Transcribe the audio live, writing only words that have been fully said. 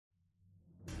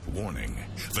warning.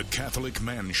 The Catholic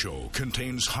Man Show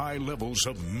contains high levels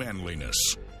of manliness.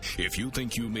 If you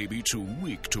think you may be too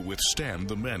weak to withstand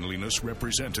the manliness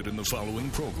represented in the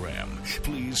following program,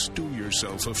 please do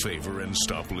yourself a favor and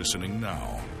stop listening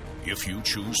now. If you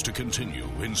choose to continue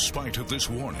in spite of this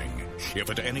warning,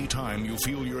 if at any time you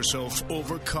feel yourself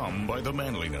overcome by the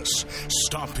manliness,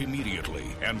 stop immediately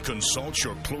and consult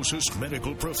your closest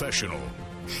medical professional.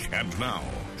 And now,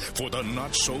 for the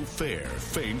not-so-fair,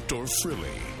 faint, or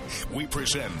frilly, we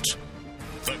present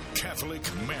The Catholic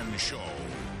Man Show.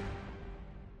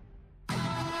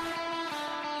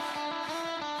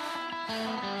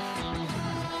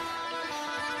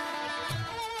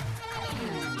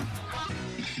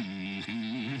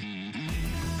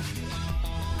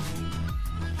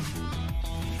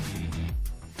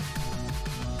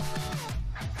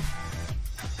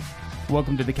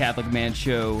 Welcome to the Catholic Man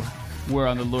Show. We're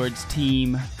on the Lord's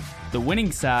team, the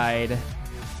winning side,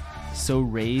 so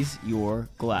raise your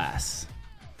glass.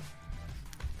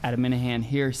 Adam Minahan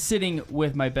here, sitting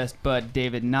with my best bud,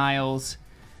 David Niles,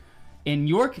 in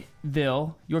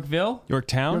Yorktown? Yorktown?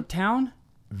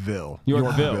 Yorkville.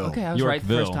 Okay, I was right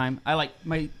the Yorkville. first time. I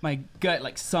my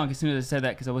gut sunk as soon as I said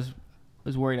that because I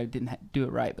was worried I didn't do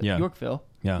it right. But Yeah. Yorkville,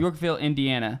 Yeah. Yorkville,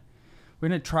 Indiana. We're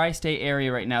in a tri-state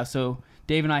area right now, so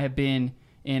Dave and I have been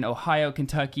in Ohio,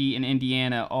 Kentucky, and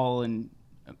Indiana, all in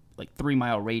like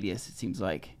 3-mile radius. It seems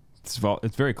like It's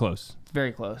very close. it's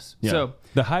very close. Yeah. So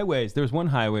the highways, there was one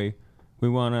highway we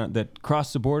went on that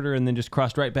crossed the border and then just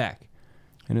crossed right back.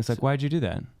 And it's like, why'd you do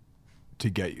that? To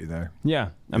get you there. Yeah,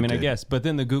 I mean, I did. guess. But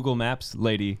then the Google Maps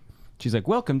lady, she's like,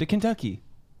 welcome to Kentucky.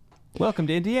 Welcome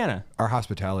to Indiana. Our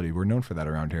hospitality, we're known for that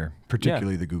around here,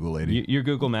 particularly the Google lady. Your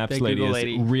Google Maps the lady Google is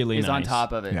lady really is nice. on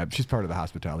top of it. Yeah, she's part of the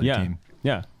hospitality Yeah, team.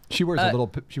 yeah. She wears a little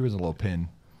pin.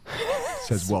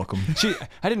 Says welcome.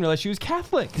 I didn't realize she was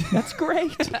Catholic. That's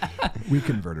great. We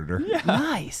converted her. Yeah.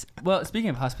 Nice. Well, speaking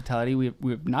of hospitality,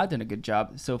 we've not done a good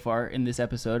job so far in this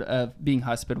episode of being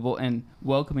hospitable and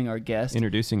welcoming our guest.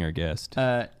 Introducing our guest.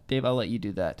 Dave, I'll let you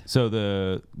do that. So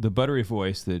the buttery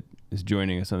voice that is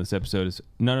joining us on this episode is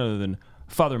none other than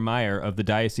Father Meyer of the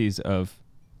Diocese of...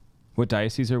 What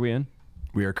diocese are we in?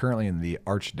 We are currently in the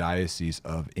Archdiocese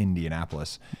of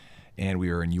Indianapolis, and we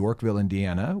are in Yorkville,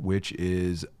 Indiana, which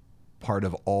is part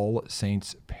of All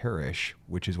Saints Parish,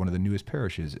 which is one of the newest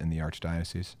parishes in the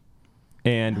Archdiocese.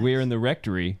 And we are in the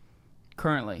rectory.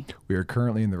 Currently. We are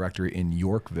currently in the rectory in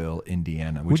Yorkville,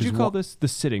 Indiana. Which Would you call this the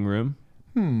sitting room?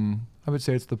 I would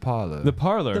say it's the parlor. The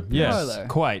parlor. The Yes, parlor.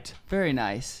 quite. Very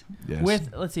nice. Yes.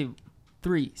 With, let's see,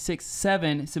 3, 6,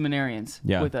 7 seminarians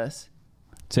Yeah. with us.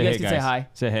 Say You hey, guys can guys. say hi.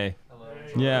 Say hey. Hello.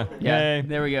 Yeah. Yeah, Hey.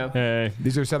 there we go. Hey.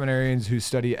 These are seminarians who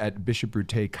study at Bishop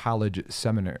Brute College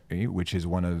Seminary, which is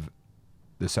one of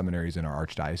the seminaries in our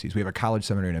archdiocese. We have a college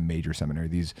seminary and a major seminary.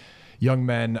 These young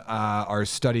men are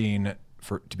studying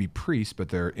to be priests, but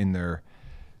they're in their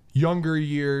younger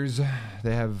years.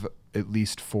 They have at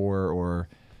least 4 or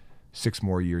 6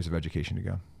 more years of education to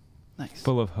go. Nice.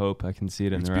 Full of hope. I can see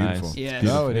it in It's their beautiful. eyes. Yes.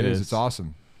 No, it is. It's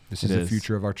awesome. This is It the is.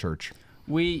 future of our church.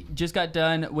 We just got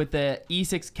done with the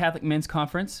E6 Catholic Men's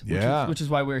Conference, which is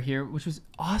why we're here, which was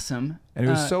awesome. And it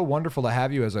was so wonderful to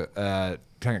have you as a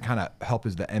kind of help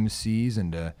as the MCs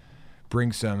and to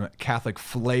bring some Catholic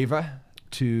flavor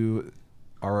to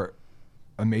our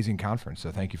amazing conference.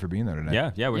 So thank you for being there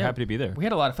today. Yeah, we're happy to be there. We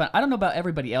had a lot of fun. I don't know about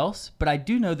everybody else, but I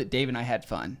do know that Dave and I had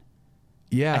fun.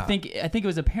 Yeah. I think it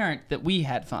was apparent that we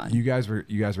had fun. You guys were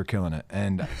killing it,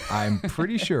 and I'm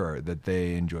pretty sure that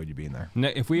they enjoyed you being there. No,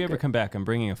 if we ever come back, I'm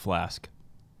bringing a flask.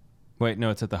 Wait, no,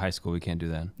 it's at the high school. We can't do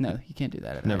that. No, you can't do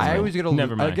that. At Never all. mind. I always get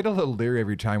Never mind. I get a little leery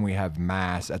every time we have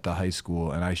mass at the high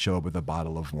school, and I show up with a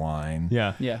bottle of wine.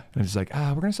 Yeah. Yeah. And it's like,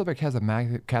 we're gonna celebrate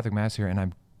Catholic mass here, and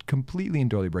I'm completely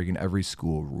and totally breaking every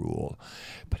school rule,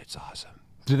 but it's awesome.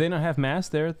 Do they not have mass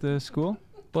there at the school?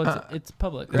 Well, it's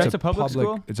public. That's Right? a public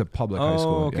school? It's a public high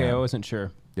school. Oh, okay. Yeah. I wasn't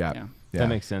sure. Yeah. Yeah. That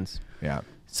makes sense. Yeah.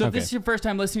 So if Okay. this is your first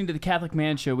time listening to the Catholic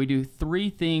Man Show, we do 3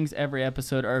 things every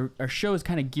episode. Our show is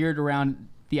kind of geared around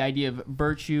the idea of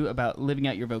virtue, about living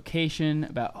out your vocation,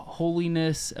 about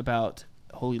holiness, about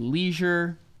holy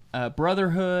leisure,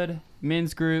 brotherhood,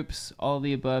 men's groups, all of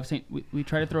the above. We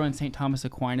try to throw in St. Thomas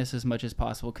Aquinas as much as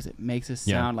possible because it makes us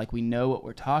sound like we know what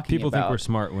we're talking People about. think we're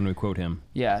smart when we quote him.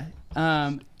 Yeah.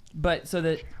 But so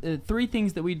the 3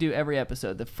 things that we do every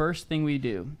episode, the first thing we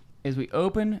do is we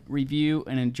open, review,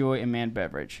 and enjoy a man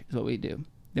beverage is what we do.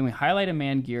 Then we highlight a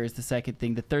man gear is the second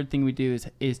thing. The third thing we do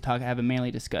is have a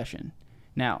manly discussion.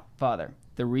 Now, Father,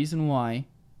 the reason why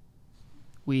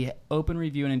we open,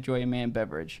 review, and enjoy a man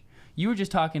beverage, you were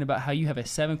just talking about how you have a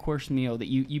 7-course meal that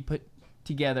you put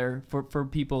together for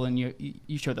people, and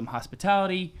you show them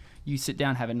hospitality. You sit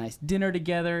down, have a nice dinner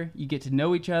together. You get to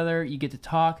know each other. You get to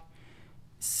talk.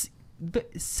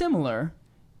 But similar,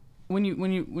 when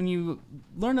you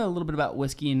learn a little bit about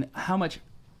whiskey and how much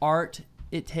art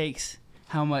it takes,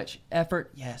 how much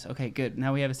effort. Yes. Okay. Good.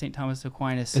 Now we have a St. Thomas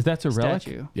Aquinas. That's a relic?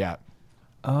 statue. Yeah.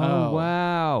 Oh,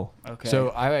 wow. Okay.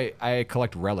 So I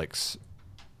collect relics,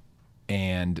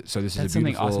 and so this That's is a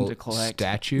something beautiful awesome to collect.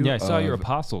 statue. Yeah, I saw your of-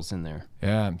 apostles in there.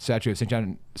 Yeah, statue of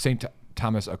St.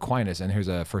 Thomas Aquinas, and here's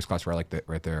a first-class relic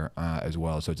right there as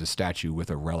well. So it's a statue with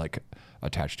a relic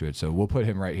attached to it. So we'll put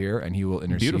him right here, and he will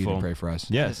intercede Beautiful. and pray for us.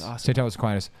 Yes. That is awesome. St. Thomas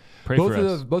Aquinas. Pray both for of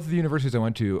us. both of the universities I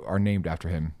went to are named after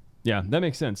him. Yeah, that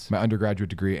makes sense. My undergraduate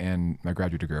degree and my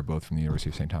graduate degree are both from the University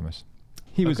of St. Thomas.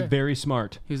 He was Okay. very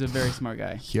smart. He was a very smart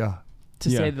guy, Yeah. to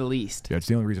Yeah. say the least. Yeah, it's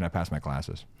the only reason I passed my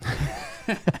classes.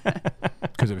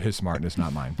 Because of his smartness,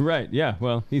 not mine. Right, yeah.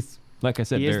 Well, he's, like I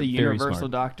said, He is very, the very universal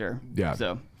smart. doctor. Yeah.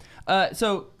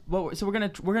 So we're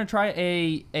gonna try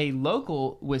a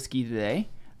local whiskey today,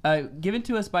 given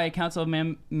to us by a council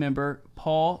member,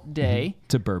 Paul Day.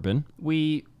 It's a bourbon.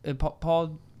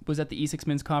 Paul was at the E6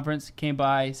 Men's Conference, came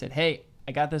by, said, "Hey,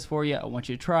 I got this for you. I want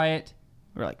you to try it."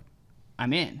 We're like,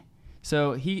 "I'm in."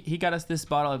 So he got us this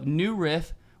bottle of New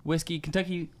Riff whiskey,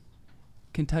 Kentucky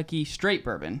straight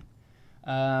bourbon.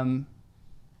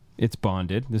 It's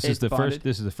bonded. This It's is the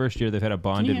bonded. first year they've had a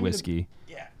bonded hand me the- whiskey.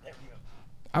 Yeah, there we go.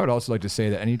 I would also like to say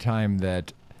that anytime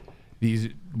that these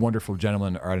wonderful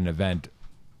gentlemen are at an event,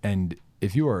 and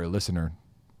if you are a listener,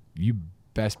 you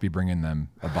best be bringing them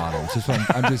a bottle. It's just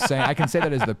I'm just saying. I can say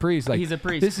that as the priest. Like, He's a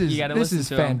priest. This is You gotta this listen is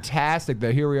to him. fantastic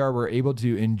that here we are. We're able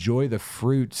to enjoy the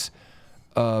fruits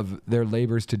of their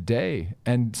labors today,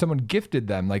 and someone gifted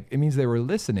them. Like, it means they were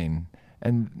listening,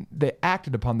 and they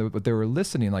acted upon what they were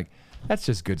listening. Like, that's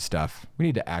just good stuff. We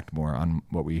need to act more on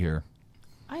what we hear.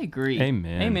 I agree.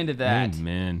 Amen. Amen to that.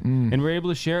 Amen. And we're able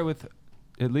to share it with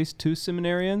at least 2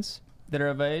 seminarians That are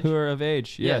of age. who are of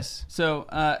age. Yes. So,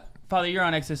 Father, you're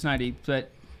on Exodus 90, but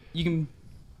you can.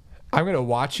 I'm gonna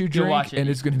watch you drink, watch it. and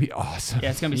it's gonna be awesome. Yeah,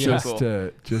 it's gonna be just so cool.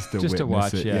 to Just to witness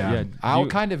watch, it. yeah. I'll You-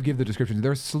 kind of give the description.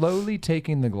 They're slowly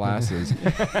taking the glasses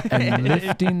and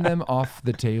lifting them off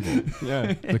the table.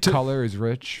 Yeah. The color is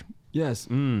rich. Yes.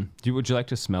 Would you like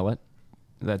to smell it?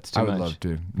 That's too I would much. love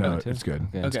to. No, Really, too? it's good.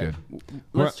 Okay. It's Okay. good.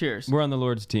 Let's cheers. We're on the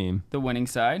Lord's team, The winning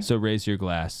side. so raise your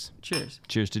glass. Cheers.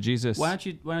 Cheers to Jesus. Why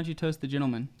don't you toast the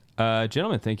gentleman?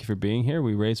 Gentlemen, thank you for being here.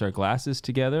 We raise our glasses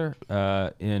together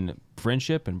in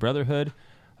friendship and brotherhood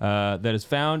that is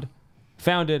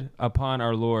founded upon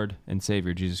our Lord and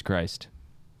Savior Jesus Christ.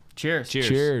 Cheers. Cheers.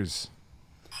 Cheers.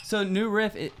 So New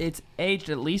Riff, it's aged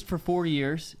at least for 4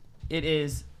 years. It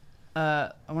is.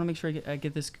 I want to make sure I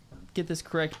get this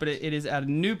correct, but it is out of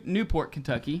Newport,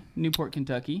 Kentucky.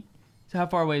 So how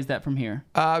far away is that from here?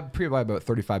 Probably about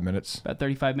 35 minutes. About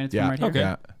 35 minutes Yeah. from right here. Okay.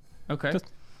 Yeah. Okay.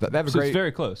 They have a So great. it's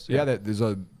very close. yeah. There's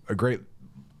a great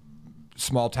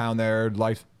small town there.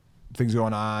 Life, things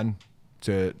going on. It's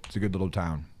a good little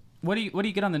town. What do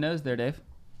you get on the nose there, Dave?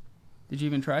 Did you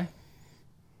even try?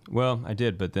 Well, I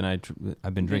did, but then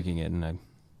I've been drinking it, and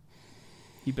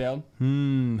You bailed.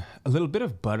 a little bit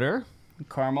of butter.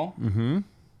 Caramel. Mm-hmm.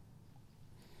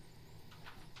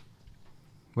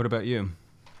 What about you?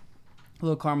 A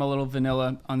little caramel, a little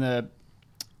vanilla on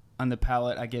the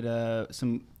palate. I get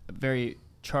some very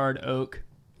charred oak.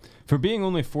 For being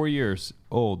only 4 years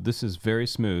old, this is very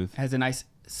smooth. Has a nice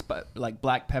like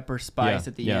black pepper spice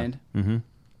at the end. Mm-hmm.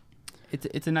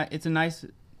 It's a nice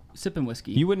sipping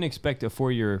whiskey. You wouldn't expect a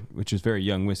 4-year, which is very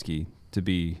young whiskey, to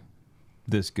be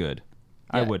this good.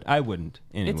 Yeah. I wouldn't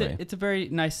anyway. It's a very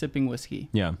nice sipping whiskey.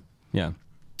 Yeah.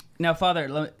 Now,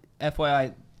 Father,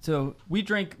 FYI, so we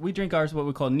drink ours what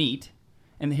we call neat,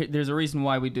 and there's a reason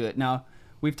why we do it. Now,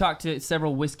 we've talked to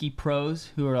several whiskey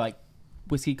pros who are like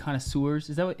whiskey connoisseurs.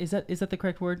 Is that the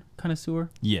correct word? Connoisseur?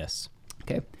 Yes.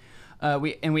 Okay.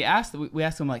 We asked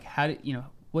them like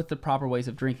what's the proper ways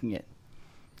of drinking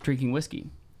whiskey.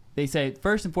 They say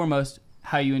first and foremost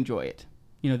how you enjoy it.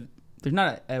 There's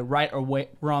not a right or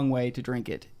wrong way to drink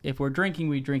it. If we're drinking,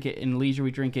 we drink it in leisure.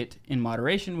 We drink it in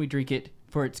moderation. We drink it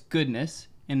for its goodness,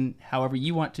 and however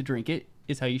you want to drink it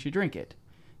is how you should drink it.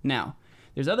 Now,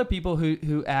 there's other people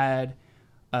who add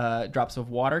drops of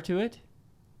water to it,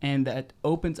 and that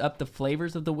opens up the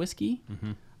flavors of the whiskey.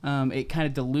 Mm-hmm. It kind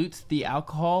of dilutes the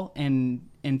alcohol, and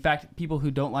in fact, people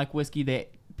who don't like whiskey,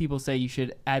 people say you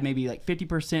should add maybe like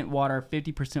 50% water,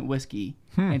 50% whiskey,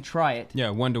 and try it. Yeah,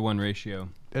 1-to-1 ratio.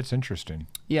 That's interesting.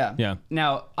 Yeah. Yeah.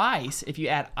 Now, ice, if you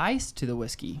add ice to the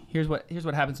whiskey, here's what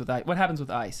happens with ice. What happens with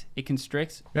ice? It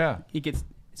constricts. Yeah. It gets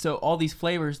so all these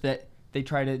flavors that they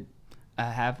try to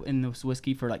have in this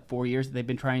whiskey for like 4 years. They've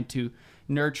been trying to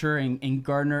nurture and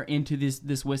garner into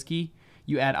this whiskey.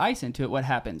 You add ice into it, what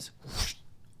happens?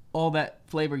 All that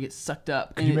flavor gets sucked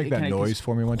up. Could you make that noise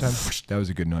for me one time? That was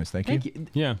a good noise. Thank you.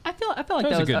 Yeah. I feel like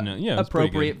that was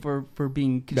appropriate for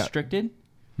being constricted.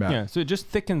 Yeah. So it just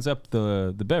thickens up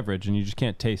the beverage, and you just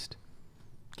can't taste.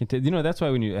 That's why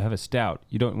when you have a stout,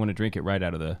 you don't want to drink it right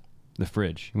out of the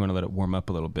fridge. You want to let it warm up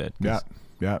a little bit. Yeah.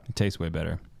 It tastes way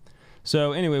better.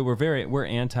 So anyway, we're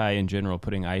anti in general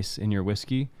putting ice in your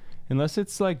whiskey. Unless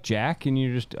it's like Jack and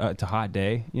you're just it's a hot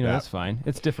day, that's fine.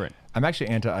 It's different. I'm actually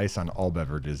anti-ice on all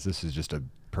beverages. This is just a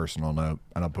personal note.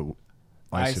 I don't put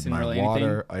ice in my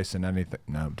water, ice in anything.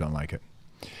 No, don't like it.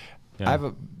 Yeah. I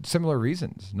have similar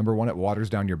reasons. Number one, it waters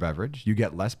down your beverage. You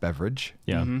get less beverage.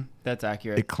 Yeah, mm-hmm. That's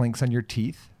accurate. It clinks on your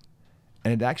teeth,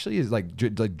 and it actually is like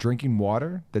drinking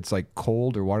water that's like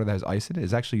cold or water that has ice in it.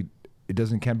 Is actually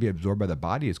can't be absorbed by the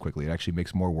body as quickly. It actually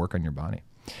makes more work on your body.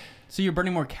 So you're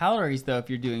burning more calories though if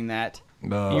you're doing that.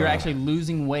 You're actually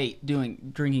losing weight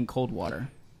drinking cold water.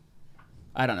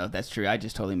 I don't know if that's true. I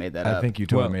just totally made that up. I think you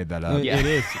totally made that up. Yeah. It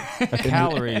is. A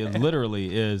calorie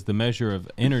literally is the measure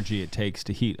of energy it takes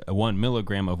to heat 1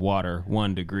 milligram of water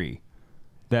 1 degree.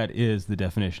 That is the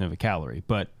definition of a calorie.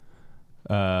 But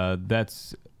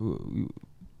that's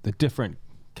the different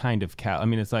kind of I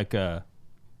mean, it's like the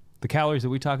calories that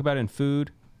we talk about in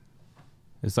food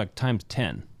is like times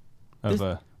 10 of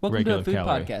a Welcome regular to a food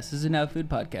calorie. podcast. This is now a food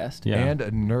podcast. Yeah. And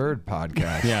a nerd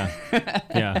podcast.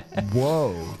 Yeah.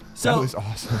 Whoa. So, that was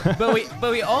awesome.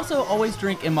 but we also always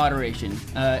drink in moderation.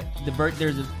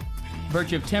 There's a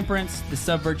virtue of temperance. The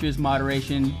sub-virtue is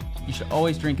moderation. You should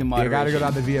always drink in moderation. You got to go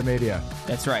down the Via Media.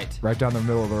 That's right. Right down the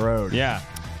middle of the road. Yeah.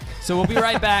 So we'll be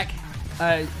right back.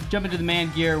 Jump into the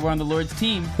man gear. We're on the Lord's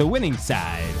team. The winning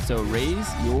side. So raise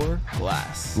your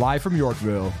glass. Live from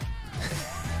Yorkville.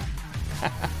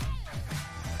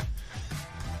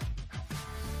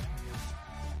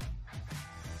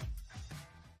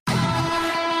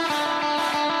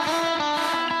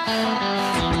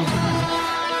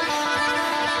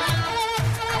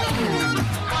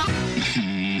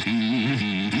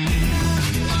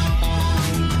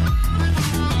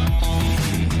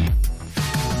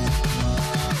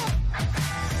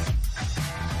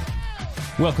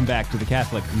 Welcome back to the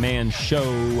Catholic Man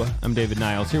Show. I'm David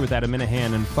Niles here with Adam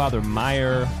Minahan and Father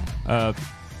Meyer of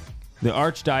the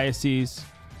Archdiocese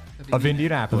of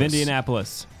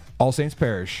Indianapolis. All Saints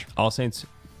Parish. All Saints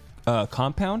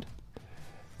compound?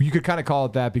 You could kind of call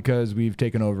it that because we've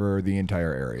taken over the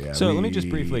entire area. So let me just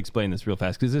briefly explain this real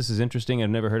fast because this is interesting.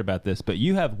 I've never heard about this. But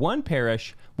you have one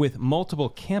parish with multiple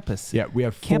campuses. Yeah, we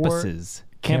have 4 campuses.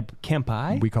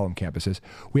 Campi? We call them campuses.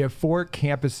 We have 4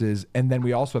 campuses, and then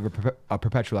we also have a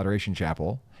perpetual adoration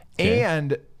chapel. Okay.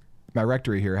 And my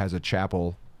rectory here has a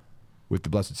chapel with the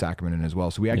Blessed Sacrament in as well.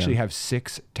 So we actually have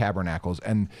 6 tabernacles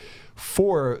and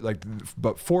 4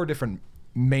 different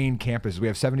main campuses. We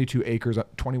have 72 acres,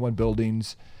 21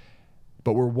 buildings,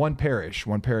 but we're one parish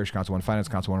council, one finance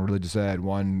council, one religious ed,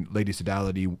 one Lady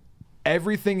Sodality.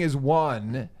 Everything is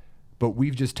one, but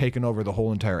we've just taken over the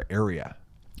whole entire area.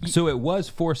 So it was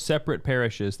 4 separate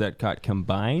parishes that got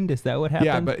combined? Is that what happened?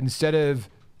 Yeah, but instead of,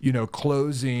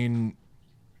 closing,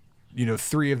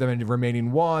 3 of them and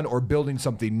remaining 1 or building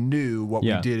something new, what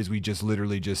we did is we just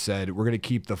literally just said, we're going to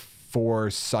keep the 4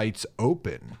 sites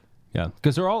open. Yeah,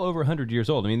 because they're all over 100 years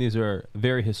old. I mean, these are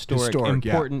very historic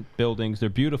important buildings. They're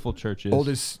beautiful churches.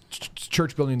 Oldest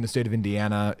church building in the state of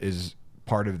Indiana is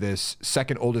part of this.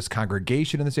 Second oldest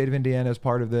congregation in the state of Indiana is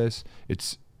part of this.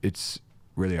 It's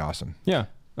really awesome. Yeah.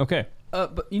 Okay.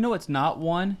 But you know what's not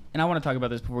one, and I want to talk about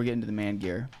this before we get into the man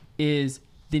gear, is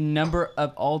the number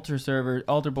of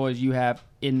altar boys you have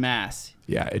in Mass.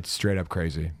 Yeah, it's straight up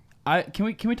crazy. Can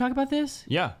we talk about this?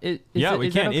 Yeah. We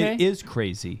can. Okay? It is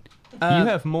crazy. You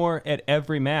have more at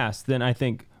every Mass than I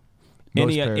think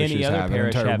any other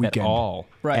parish have weekend. At all.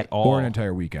 Right. At all. Or an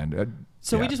entire weekend.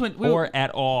 So we just went... or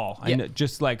at all. Yeah. I know,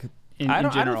 just like... I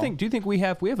don't think... Do you think we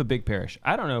have a big parish?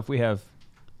 I don't know if we have...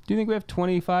 Do you think we have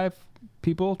 25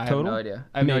 people total? I have no idea.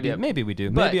 I have no idea. Maybe we do.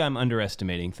 But, maybe I'm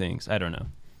underestimating things. I don't know.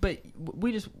 But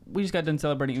we just got done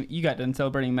celebrating... You got done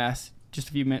celebrating Mass just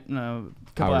a few minutes...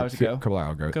 couple hours ago.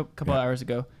 Couple hours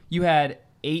ago. You had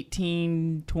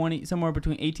 18, 20... Somewhere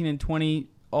between 18 and 20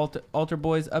 altar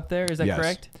boys up there. Is that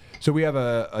correct? So we have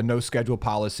a no schedule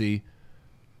policy.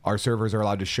 Our servers are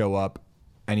allowed to show up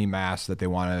any Mass that they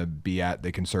want to be at.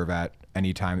 They can serve at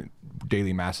any time.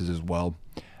 Daily Masses as well.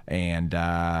 And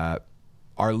our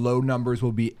low numbers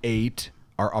will be 8.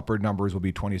 our upper numbers will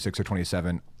be 26 or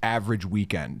 27 average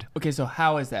weekend. Okay, so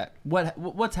how is that?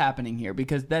 What's happening here?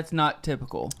 Because that's not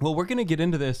typical. Well, we're going to get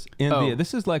into this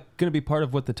this is like going to be part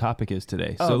of what the topic is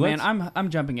today. Oh so man, I'm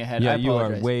jumping ahead. Yeah, I you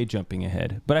apologize. are way jumping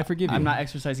ahead. But I forgive you. I'm not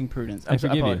exercising prudence. I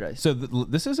forgive apologize. you. So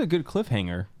this is a good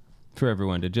cliffhanger for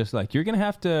everyone to just like, you're going to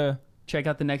have to check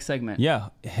out the next segment. Yeah,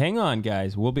 hang on,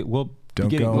 guys. We'll Don't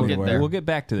go anywhere. We'll get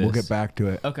back to this. We'll get back to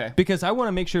it. Okay. Because I want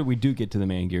to make sure we do get to the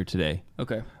man gear today.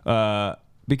 Okay.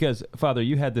 Because Father,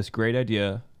 you had this great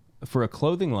idea for a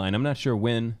clothing line. I'm not sure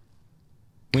when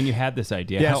you had this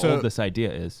idea, how old this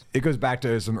idea is. It goes back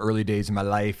to some early days in my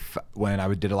life when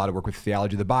I did a lot of work with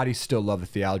theology of the body. Still love the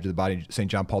theology of the body,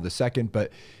 St. John Paul II,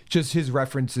 but just his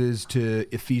references to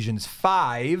Ephesians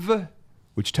 5,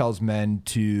 which tells men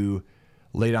to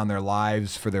lay down their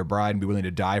lives for their bride and be willing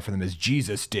to die for them as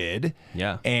Jesus did.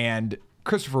 Yeah. And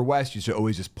Christopher West used to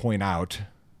always just point out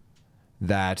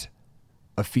that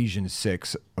Ephesians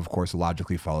 6, of course,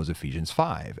 logically follows Ephesians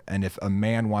 5. And if a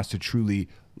man wants to truly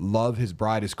love his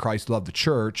bride as Christ loved the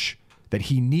church, that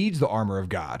he needs the armor of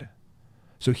God.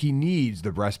 So he needs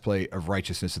the breastplate of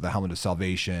righteousness and the helmet of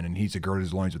salvation, and he needs to gird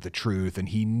his loins with the truth, and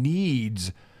he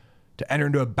needs to enter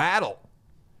into a battle.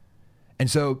 And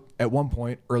so at one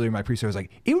point earlier in my priesthood, I was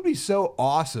like, it would be so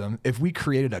awesome if we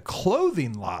created a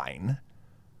clothing line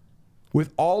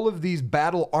with all of these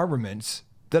battle armaments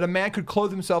that a man could clothe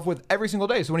himself with every single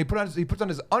day. So when he puts on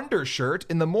his undershirt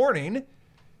in the morning,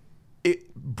 it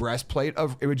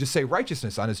would just say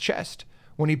righteousness on his chest.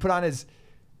 When he put on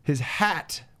his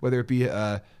hat, whether it be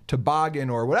a toboggan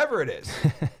or whatever it is,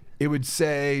 it would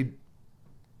say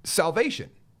salvation.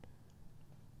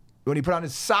 When he put on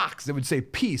his socks, it would say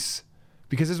peace,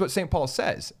 because this is what St. Paul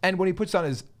says. And when he puts on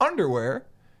his underwear,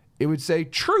 it would say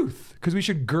truth, because we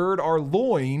should gird our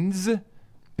loins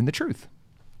in the truth.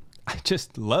 I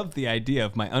just love the idea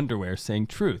of my underwear saying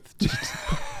truth.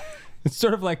 It's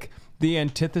sort of like the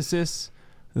antithesis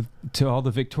to all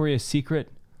the Victoria's Secret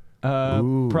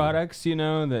products,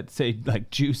 that say like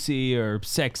juicy or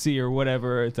sexy or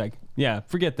whatever. It's like, yeah,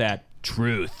 forget that.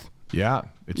 Truth. Yeah,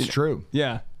 it's true.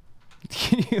 Yeah.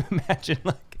 Can you imagine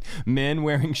like men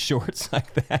wearing shorts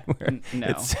like that where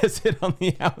it says it on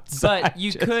the outside? But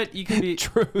you could be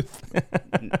truth.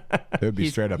 It would be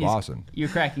straight up awesome. You're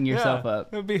cracking yourself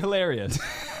up. It would be hilarious.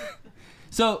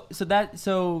 So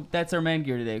that's our man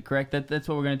gear today, correct? That's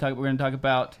what we're going to talk. We're going to talk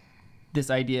about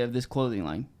this idea of this clothing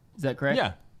line. Is that correct?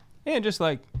 Yeah, and just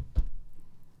like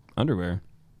underwear.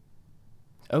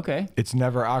 Okay. It's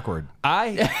never awkward.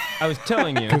 I was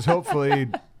telling you, because hopefully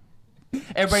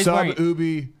everybody's sub wearing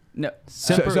ubi. No.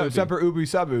 Semper ubi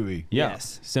sub ubi. Yeah.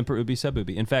 Yes. Semper ubi sub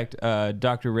ubi. In fact,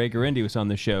 Dr. Ray Garendi was on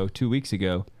the show 2 weeks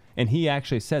ago, and he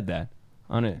actually said that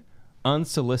on it,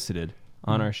 unsolicited,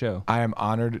 on our show. I am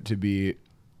honored to be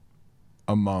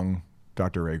among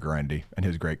Dr. Ray Garendi and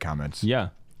his great comments. Yeah,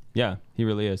 he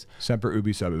really is. Semper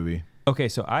ubi sub ubi. Okay,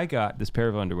 so I got this pair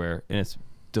of underwear, and it's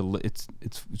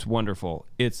wonderful.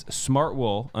 It's smart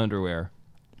wool underwear,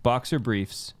 boxer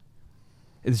briefs.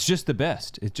 It's just the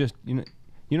best. It's just you know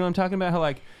what I'm talking about. How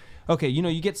like, okay,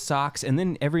 you get socks, and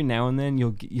then every now and then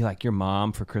you like your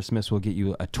mom for Christmas will get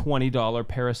you a $20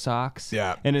 pair of socks.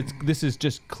 Yeah, and this is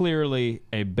just clearly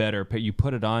a better pair. You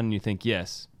put it on, and you think,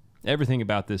 yes, everything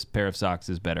about this pair of socks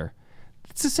is better.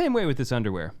 It's the same way with this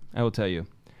underwear. I will tell you.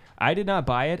 I did not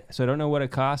buy it, so I don't know what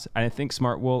it costs. I think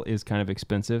smart wool is kind of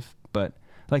expensive, but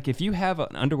like if you have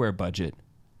an underwear budget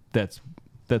that's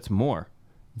more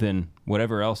than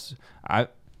whatever else, I'm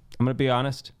going to be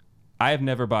honest, I have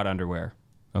never bought underwear,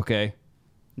 okay?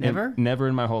 Never? Never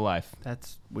in my whole life.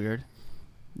 That's weird.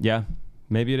 Yeah,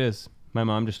 maybe it is. My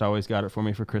mom just always got it for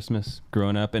me for Christmas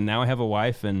growing up, and now I have a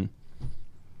wife, and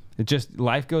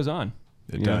life goes on.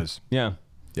 It does. Yeah.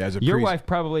 Yeah, as a your priest, wife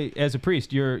probably, as a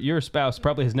priest, your spouse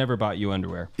probably has never bought you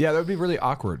underwear. Yeah, that would be really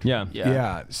awkward.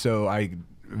 Yeah. So I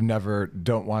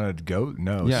don't want to go.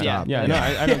 No. Yeah. Stop. Yeah. No,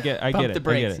 I don't get. I Pump get it. the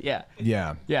brakes. I get it.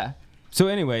 Yeah. So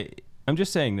anyway, I'm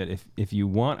just saying that if you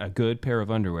want a good pair of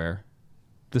underwear,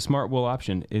 the smart wool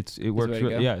option, it works.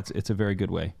 It's a very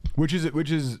good way. Which is I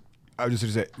was just going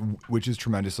to say, which is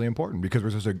tremendously important because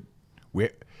we're supposed to.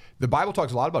 The Bible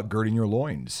talks a lot about girding your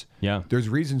loins. Yeah. There's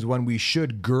reasons when we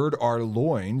should gird our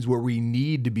loins, where we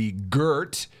need to be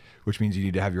girt, which means you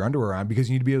need to have your underwear on because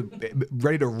you need to be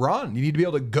ready to run. You need to be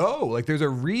able to go. Like there's a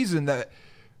reason that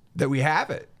we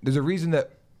have it. There's a reason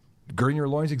that girding your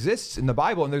loins exists in the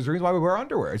Bible, and there's a reason why we wear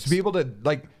underwear. It's to be able to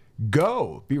like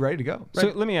go, be ready to go.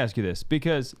 Right? So let me ask you this,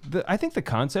 because I think the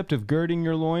concept of girding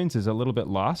your loins is a little bit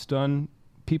lost on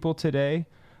people today.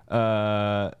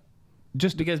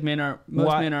 Just because most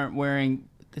men aren't wearing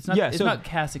It's not. Yeah, It's so- not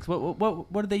cassocks.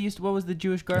 What did they use? What was the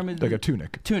Jewish garment? Like a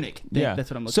tunic. Tunic. Yeah, That's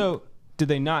what I'm looking. So did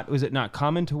they not? Was it not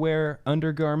common to wear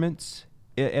undergarments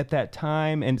at that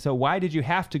time? And so why did you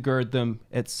have to gird them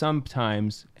at some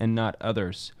times and not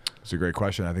others? It's a great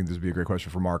question. I think this would be a great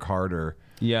question for Mark Hart or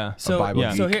Yeah. So, Bible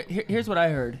yeah. so geek. here's what I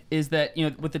heard is that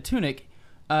with the tunic,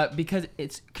 because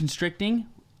it's constricting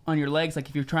on your legs. Like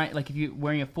if you're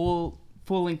wearing a full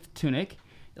length tunic,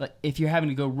 like if you're having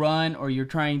to go run or you're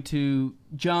trying to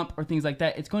jump or things like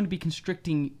that, it's going to be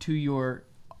constricting to your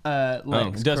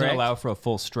legs. It doesn't correct? allow for a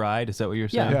full stride. Is that what you're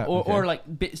saying? Yeah, or okay. like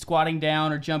squatting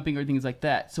down or jumping or things like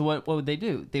that. So what would they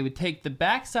do? They would take the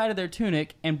back side of their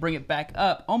tunic and bring it back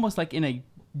up, almost like in a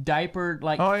diaper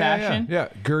like fashion. Yeah.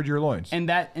 Gird your loins. And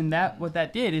that what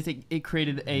that did is it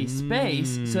created a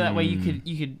space so that way you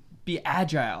could be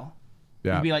agile.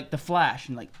 Yeah. You'd be like the Flash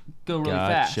and like go really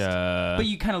fast. Gotcha. But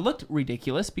you kind of looked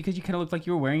ridiculous because you kind of looked like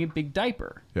you were wearing a big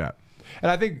diaper. Yeah.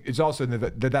 And I think it's also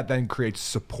that then creates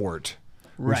support,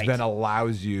 which Right. then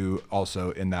allows you also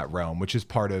in that realm, which is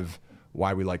part of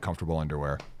why we like comfortable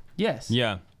underwear. Yes.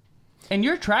 Yeah. And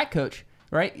you're a track coach,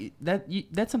 right?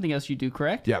 That's something else you do,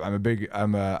 correct? Yeah,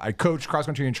 I coach cross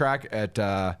country and track at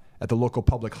the local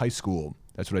public high school.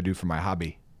 That's what I do for my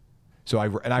hobby. So I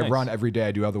Nice. run every day.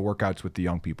 I do other workouts with the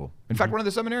young people. In fact, one of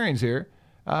the seminarians here,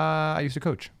 I used to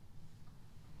coach.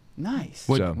 Nice.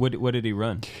 What did he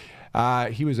run?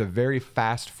 He was a very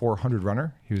fast 400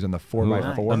 runner. He was on the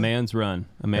 4x4. A man's run.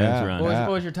 A man's Yeah. run.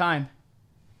 What was your time?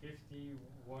 51.8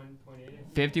 is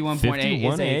a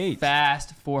 51.8.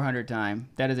 fast 400 time.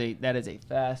 That is a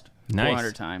fast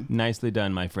 400 time. Nicely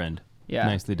done, my friend. Yeah.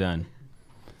 Nicely done.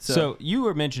 So you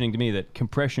were mentioning to me that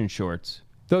compression shorts.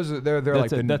 They're like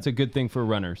That's a good thing for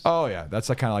runners. Oh yeah, that's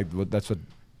like kind of like that's what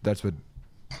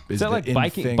is that the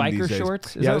like in thing biker these days.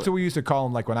 shorts? Is Yeah, that that's what we used to call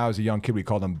them. Like when I was a young kid, we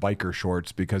called them biker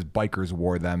shorts because bikers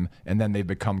wore them, and then they've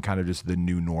become kind of just the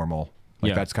new normal. Like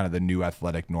Yeah. that's kind of the new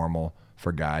athletic normal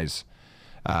for guys.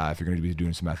 If you're going to be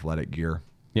doing some athletic gear,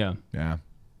 Yeah. yeah,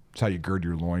 it's how you gird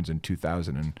your loins in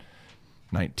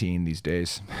 2019 these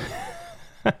days.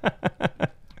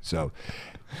 So,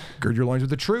 gird your loins with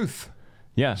the truth.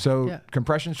 Yeah. So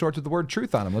compression shorts with the word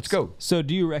truth on them. Let's go. So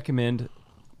do you recommend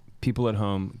people at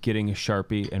home getting a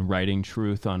Sharpie and writing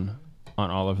truth on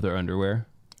all of their underwear?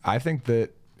 I think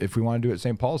that if we want to do what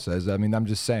St. Paul says, I mean, I'm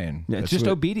just saying. Yeah, it's That's just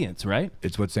what- obedience, right?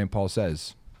 It's what St. Paul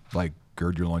says. Like,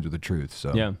 gird your loins with the truth.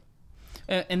 So Yeah.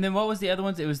 And then what was the other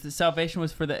ones? It was the salvation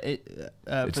was for the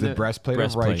it's the breastplate of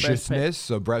breastplate. righteousness.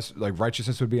 So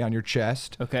righteousness would be on your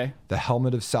chest. Okay. The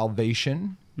helmet of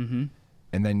salvation. Mm-hmm.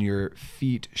 And then your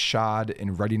feet shod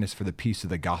in readiness for the peace of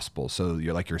the gospel. So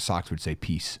your socks would say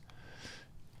peace.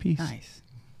 Peace. Nice.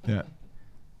 Yeah.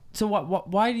 So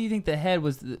why do you think the head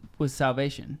was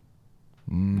salvation?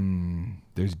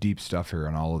 There's deep stuff here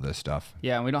on all of this stuff.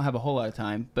 Yeah, and we don't have a whole lot of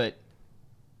time, but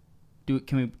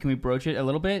can we broach it a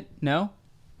little bit? No,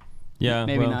 Yeah.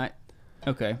 maybe well, not.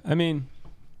 Okay. I mean,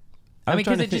 I mean,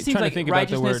 because it just seems like think about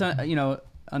the righteousness, word.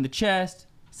 on the chest,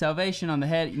 salvation on the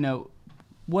head.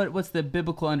 What's the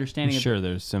biblical understanding Sure,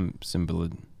 there's some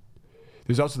symbolism.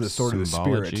 There's also the sword of the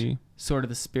spirit. of sort of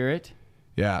the spirit?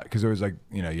 Yeah, because there was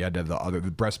you had to have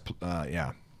the breast,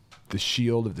 the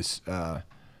shield of this.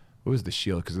 What was the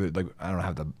shield? Because I don't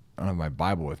have my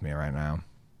Bible with me right now,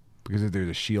 because there's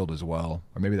a shield as well,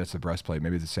 or maybe that's the breastplate.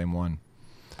 Maybe it's the same one.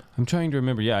 I'm trying to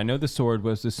remember. Yeah, I know the sword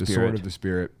was the spirit. The sword of the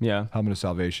spirit. Yeah. Helmet of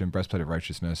salvation, breastplate of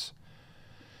righteousness.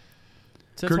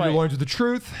 So Gird that's your why, loins with the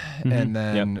truth, and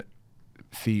then Yep.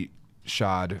 feet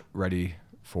shod, ready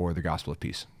for the gospel of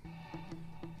peace.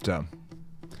 So,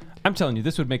 I'm telling you,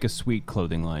 this would make a sweet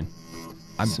clothing line.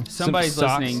 somebody's some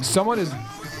socks. listening. someone is.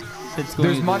 That's going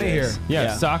There's to do money this. here.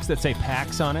 Yeah, socks that say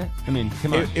PAX on it. I mean,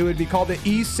 come on. It would be called the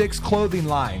E6 clothing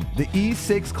line. The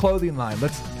E6 clothing line.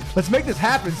 Let's make this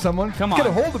happen. Someone, Come get a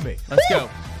on. hold of me. Let's go.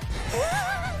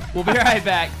 We'll be right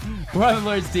back. We're on the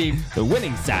Lord's team. The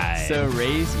winning side. So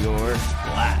raise your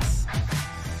glass.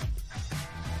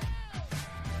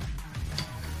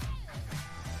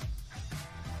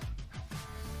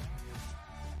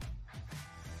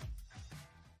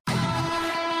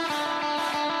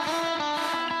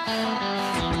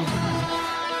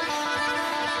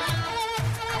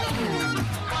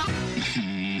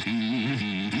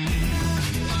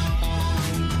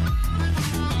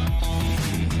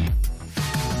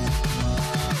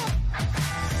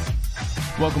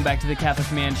 Welcome back to the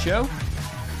Catholic Man Show.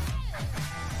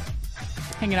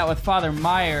 Hanging out with Father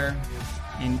Meyer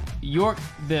in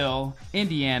Yorkville,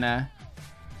 Indiana,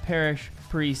 parish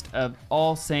priest of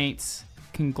All Saints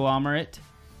Conglomerate.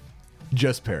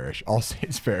 Just parish. All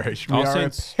Saints Parish. We All are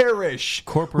Saints a parish.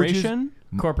 Corporation?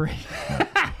 Corporation.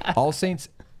 All Saints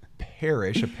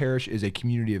parish. A parish is a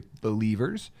community of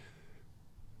believers.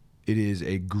 It is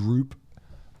a group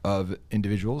of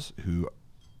individuals who,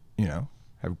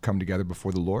 have come together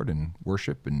before the Lord and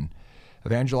worship and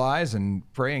evangelize and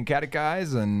pray and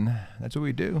catechize, and that's what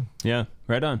we do. Yeah,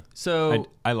 right on. So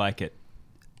I like it.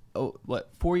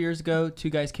 4 years ago, two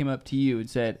guys came up to you and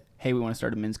said, "Hey, we want to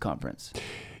start a men's conference."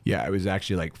 Yeah, it was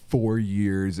actually like 4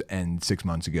 years and 6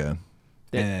 months ago.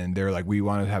 And they were like, "We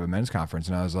want to have a men's conference."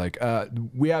 And I was like,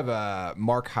 we have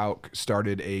Mark Houck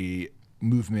started a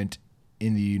movement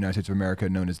in the United States of America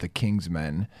known as the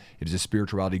Kingsmen. It is a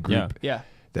spirituality group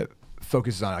that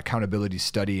focuses on accountability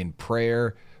study and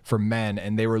prayer for men.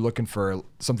 And they were looking for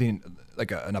something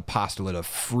like an apostolate of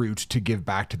fruit to give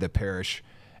back to the parish.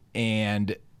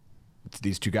 And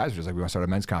these two guys were just like, "We want to start a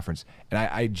men's conference." And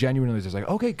I genuinely was just like,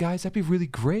 "Okay, guys, that'd be really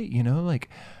great. Like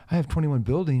I have 21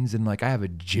 buildings and like I have a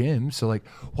gym. So like,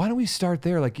 why don't we start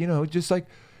there? Like, just like,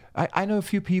 I know a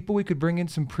few people, we could bring in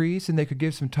some priests and they could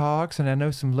give some talks. And I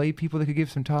know some lay people that could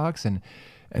give some talks." And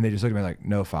they just looked at me like,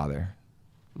 "No, Father,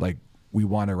 like we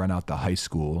want to rent out the high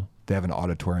school. They have an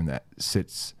auditorium that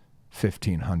sits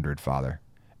 1,500, Father."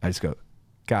 I just go,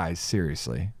 "Guys,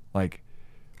 seriously, like,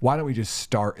 why don't we just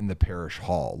start in the parish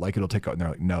hall? Like it'll take out." And they're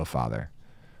like, "No, Father."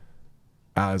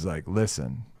 I was like,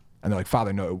 "Listen." And they're like,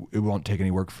 "Father, no, it won't take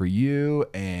any work for you.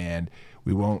 And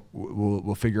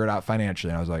we'll figure it out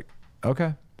financially." And I was like,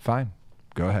 "Okay, fine.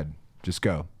 Go ahead. Just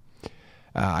go."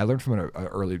 I learned from an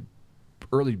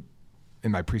early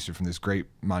in my priesthood from this great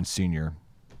Monsignor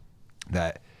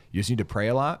that you just need to pray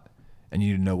a lot and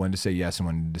you need to know when to say yes and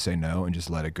when to say no and just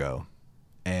let it go.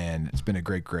 And it's been a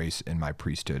great grace in my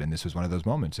priesthood. And this was one of those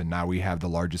moments. And now we have the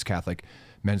largest Catholic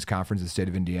men's conference in the state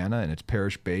of Indiana, and it's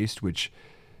parish based, which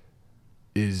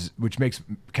makes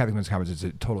Catholic men's conference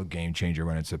a total game changer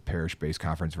when it's a parish based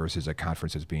conference versus a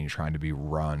conference that's trying to be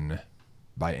run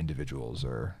by individuals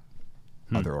or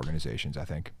other organizations, I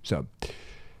think. So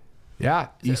yeah,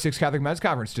 E6 Catholic Men's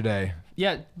Conference today.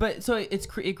 Yeah, but so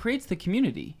it creates the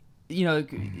community.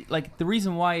 Like the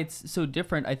reason why it's so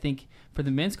different, I think, for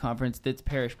the men's conference that's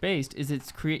parish based is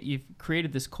you've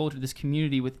created this culture, this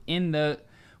community within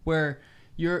where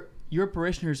your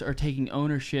parishioners are taking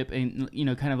ownership and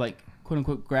kind of like quote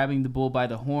unquote grabbing the bull by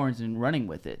the horns and running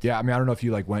with it. Yeah, I mean, I don't know if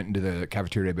you like went into the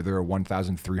cafeteria today, but there are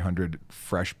 1,300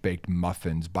 fresh baked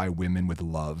muffins by women with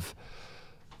love.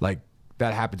 Like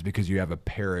that happens because you have a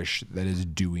parish that is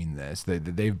doing this.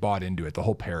 They've bought into it. The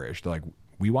whole parish. They're like,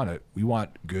 we want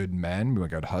good men. We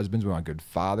want good husbands. We want good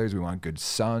fathers. We want good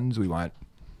sons. We want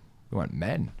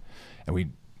men.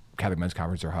 And Catholic Men's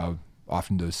Conference are how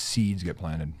often those seeds get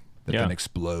planted that then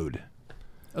explode.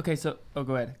 Okay, so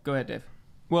go ahead, Dave.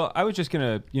 Well, I was just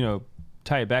gonna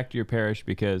tie it back to your parish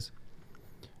because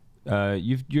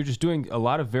you're just doing a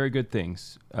lot of very good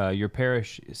things. Your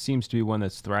parish seems to be one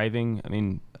that's thriving. I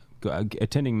mean,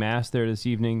 attending mass there this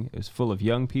evening is full of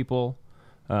young people.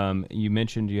 You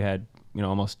mentioned you had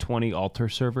almost 20 altar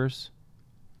servers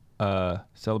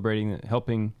assisting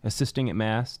at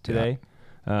mass today.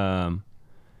 Yeah.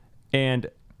 And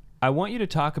I want you to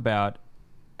talk about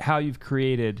how you've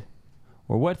created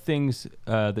or what things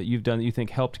that you've done that you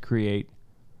think helped create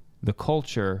the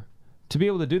culture to be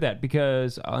able to do that.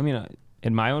 Because, I mean,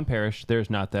 in my own parish, there's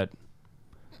not that,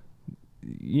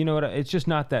 it's just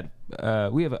not that,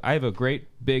 I have a great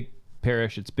big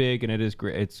parish. It's big and it is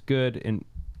great. It's good and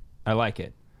I like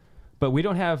it. But we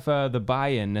don't have the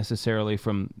buy-in necessarily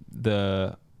from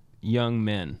the young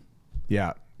men.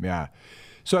 Yeah.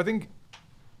 So I think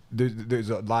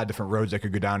there's a lot of different roads that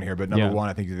could go down here, but number one,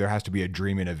 I think there has to be a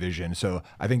dream and a vision. So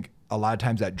I think a lot of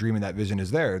times that dream and that vision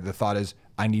is there. The thought is,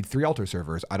 I need 3 altar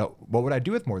servers. What would I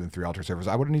do with more than 3 altar servers?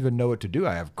 I wouldn't even know what to do.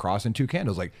 I have cross and 2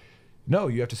 candles. Like, no,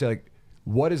 you have to say like,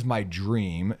 what is my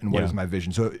dream and what is my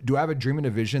vision? So do I have a dream and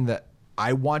a vision that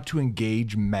I want to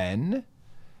engage men?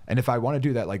 And if I want to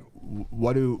do that, like,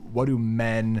 what do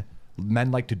men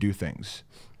like to do things?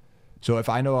 So if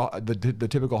I know the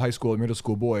typical high school or middle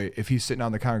school boy, if he's sitting out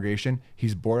in the congregation,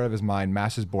 he's bored out of his mind,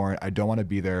 mass is boring, I don't want to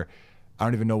be there, I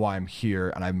don't even know why I'm here,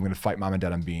 and I'm going to fight mom and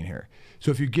dad on being here.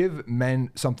 So if you give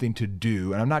men something to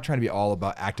do, and I'm not trying to be all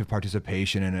about active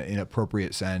participation in an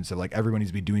appropriate sense of like everyone needs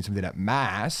to be doing something at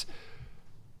mass,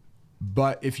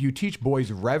 but if you teach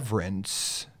boys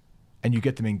reverence and you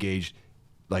get them engaged,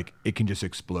 like it can just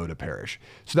explode a parish.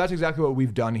 So that's exactly what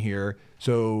we've done here.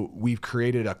 So we've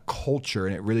created a culture,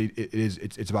 and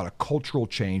it's about a cultural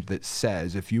change that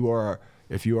says if you are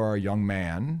a young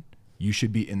man, you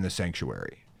should be in the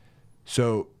sanctuary.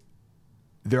 So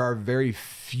there are very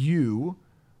few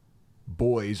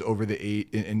boys over the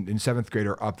in 7th grade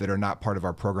or up that are not part of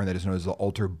our program that is known as the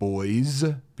Altar Boys,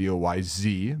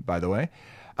 BOYZ, by the way.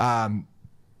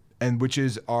 and which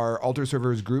is our altar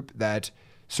servers group that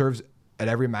serves at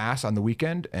every mass on the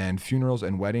weekend and funerals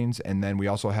and weddings. And then we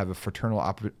also have a fraternal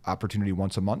opportunity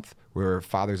once a month where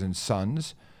fathers and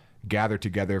sons gather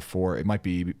together for, it might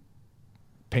be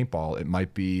paintball, it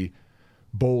might be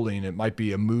bowling, it might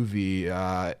be a movie,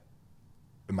 it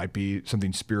might be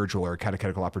something spiritual or a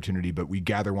catechetical opportunity, but we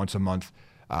gather once a month,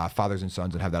 fathers and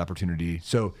sons, and have that opportunity.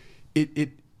 So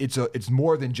it's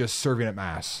more than just serving at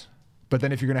mass. But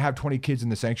then if you're going to have 20 kids in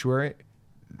the sanctuary,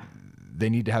 they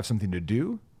need to have something to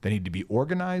do. They need to be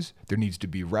organized. There needs to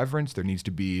be reverence. There needs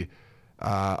to be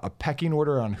a pecking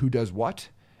order on who does what.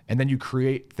 And then you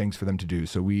create things for them to do.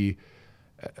 So we,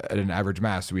 at an average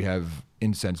mass, we have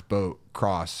incense, boat,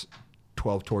 cross,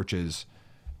 12 torches,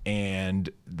 and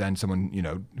then someone,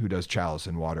 who does chalice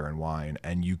and water and wine.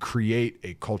 And you create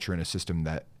a culture and a system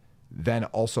that then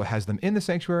also has them in the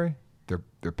sanctuary.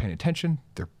 They're paying attention.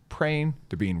 They're praying.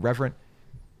 They're being reverent.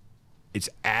 It's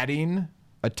adding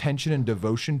attention and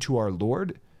devotion to our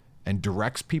Lord and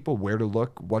directs people where to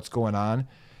look, what's going on.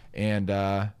 And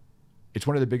it's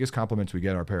one of the biggest compliments we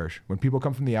get in our parish. When people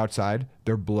come from the outside,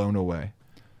 they're blown away.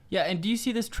 Yeah, and do you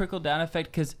see this trickle-down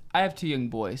effect? Because I have 2 young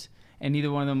boys, and neither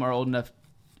one of them are old enough,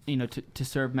 to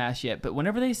serve Mass yet. But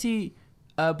whenever they see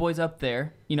boys up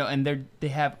there, and they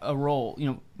have a role,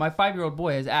 my 5-year-old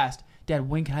boy has asked, Dad,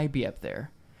 when can I be up there?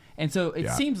 And so it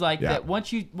seems like that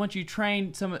once you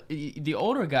train some of the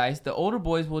older guys, the older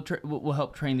boys will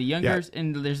help train the youngers,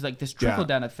 and there's like this trickle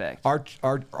down effect. Our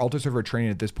altar server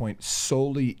training at this point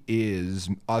solely is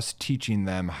us teaching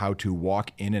them how to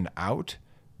walk in and out,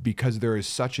 because there is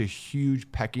such a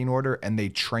huge pecking order, and they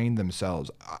train themselves.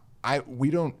 Our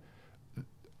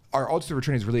altar server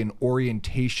training is really an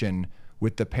orientation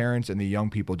with the parents and the young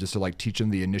people, just to like teach them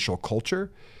the initial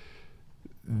culture.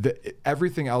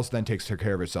 Everything else then takes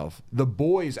care of itself. The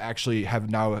boys actually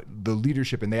have now the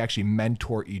leadership, and they actually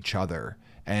mentor each other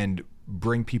and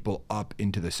bring people up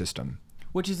into the system.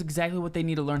 Which is exactly what they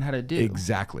need to learn how to do.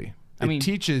 Exactly. It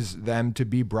teaches them to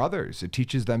be brothers. It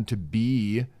teaches them to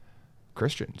be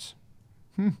Christians.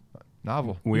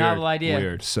 Novel. Weird. Novel idea.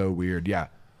 Weird. So weird, yeah.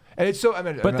 And it's so,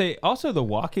 but they also, the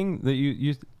walking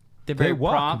that they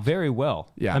walk prompt. very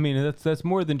well. Yeah. I mean, that's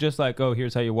more than just like, oh,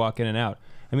 here's how you walk in and out.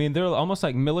 I mean, they're almost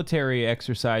like military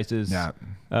exercises,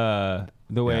 the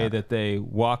way that they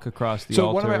walk across the altar.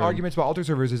 So one of my arguments about altar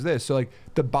servers is this. So like,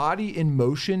 the body in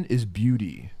motion is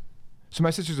beauty. So my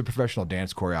sister's a professional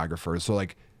dance choreographer. So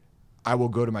like, I will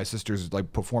go to my sister's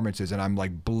like performances, and I'm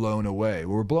like blown away.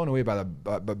 We're blown away by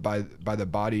the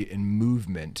body in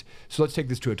movement. So let's take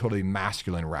this to a totally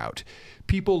masculine route.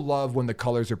 People love when the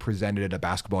colors are presented at a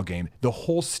basketball game. The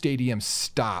whole stadium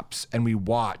stops, and we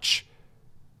watch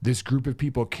this group of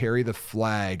people carry the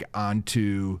flag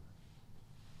onto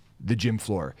the gym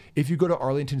floor. If you go to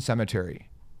Arlington Cemetery,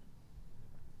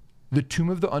 the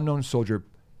Tomb of the Unknown Soldier,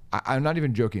 I'm not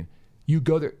even joking. You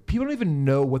go there, people don't even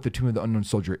know what the Tomb of the Unknown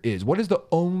Soldier is. What is the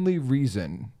only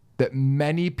reason that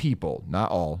many people, not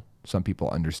all, some people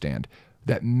understand,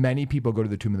 that many people go to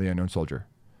the Tomb of the Unknown Soldier?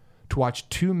 To watch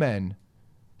 2 men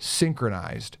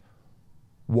synchronized,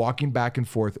 walking back and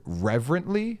forth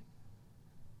reverently,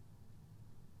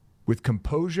 with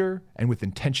composure and with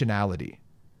intentionality.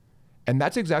 And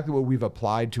that's exactly what we've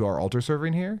applied to our altar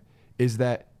serving here, is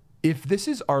that if this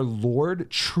is our Lord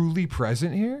truly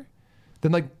present here,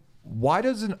 then like, why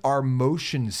doesn't our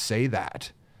motion say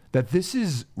that this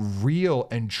is real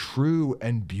and true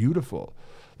and beautiful?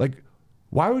 Like,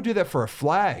 why would we do that for a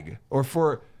flag or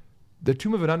for the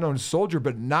Tomb of an Unknown Soldier,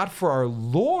 but not for our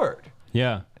Lord?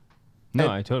 Yeah. No,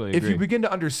 And I totally agree. If you begin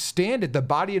to understand it, the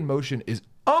body in motion is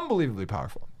unbelievably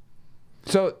powerful.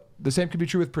 So the same could be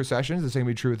true with processions. The same could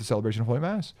be true with the celebration of Holy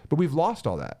Mass. But we've lost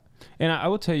all that. And I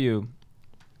will tell you,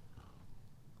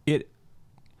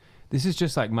 this is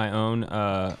just like my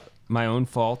own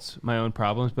faults, my own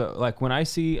problems. But like when I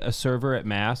see a server at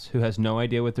Mass who has no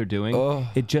idea what they're doing,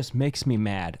 it just makes me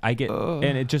mad.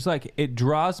 And it just like, it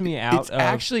draws me out. It's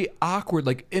actually awkward.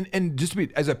 Like, and just to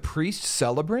be, as a priest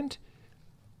celebrant,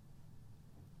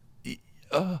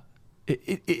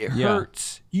 it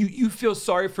hurts. You feel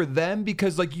sorry for them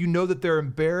because like that they're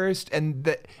embarrassed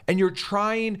and you're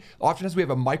trying. Oftentimes we have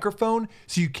a microphone,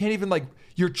 so you can't even like.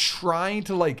 You're trying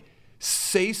to like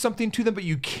say something to them, but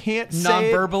you can't say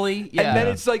non-verbally. Yeah. And then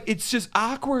it's like it's just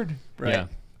awkward. Right.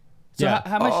 Yeah.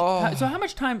 So how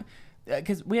much time?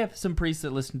 Because we have some priests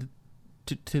that listen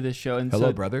to this show. And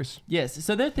hello, brothers. Yes.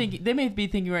 So they may be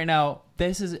thinking right now,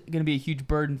 this is going to be a huge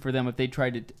burden for them if they try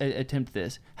to attempt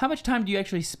this. How much time do you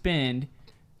actually spend?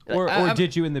 Or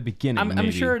did you in the beginning?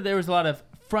 I'm sure there was a lot of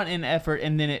front end effort,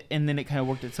 and then it kind of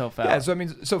worked itself out. Yeah. So I mean,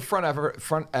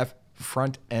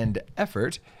 front end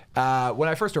effort, When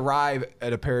I first arrive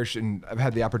at a parish, and I've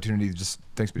had the opportunity, just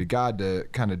thanks be to God, to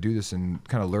kind of do this and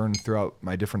kind of learn throughout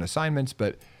my different assignments.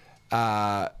 But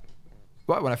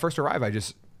when I first arrive,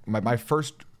 my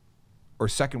first or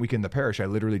second week in the parish, I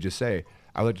literally just say,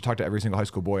 I would like to talk to every single high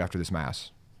school boy after this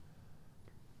Mass.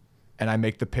 And I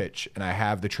make the pitch, and I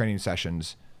have the training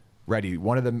sessions ready.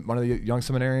 One of the young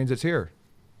seminarians that's here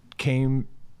came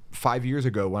 5 years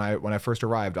ago when I first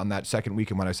arrived on that second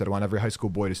weekend, when I said I want every high school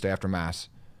boy to stay after Mass.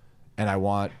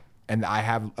 And I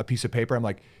have a piece of paper. I'm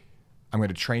like, I'm going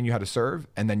to train you how to serve,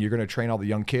 and then you're going to train all the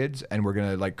young kids, and we're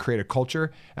going to like create a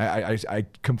culture. I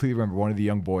completely remember one of the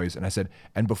young boys, and I said,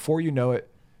 and before you know it,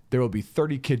 there will be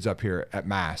 30 kids up here at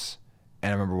Mass.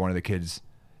 And I remember one of the kids,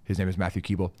 his name is Matthew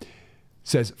Keeble,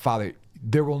 says, Father,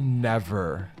 there will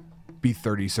never be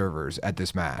 30 servers at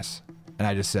this Mass. And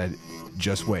I just said,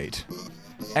 just wait.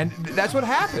 And that's what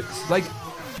happens. Like,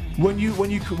 when you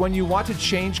want to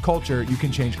change culture, you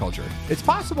can change culture. It's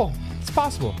possible. It's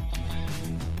possible.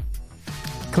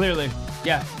 Clearly.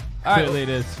 Yeah. All right. Clearly it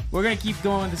is. We're going to keep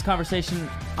going with this conversation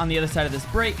on the other side of this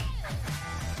break.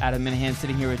 Adam Minahan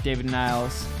sitting here with David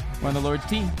Niles. We're on the Lord's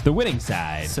team. The winning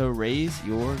side. So raise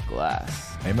your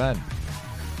glass. Amen.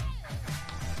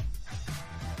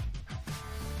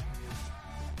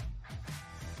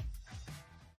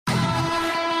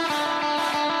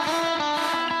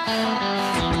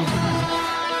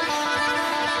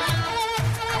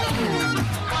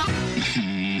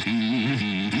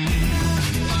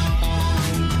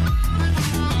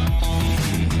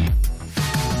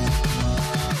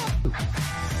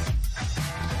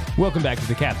 Welcome back to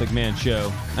the Catholic Man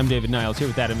Show. I'm David Niles here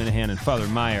with Adam Minahan and Father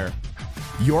Meyer.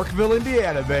 Yorkville,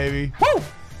 Indiana, baby. Woo!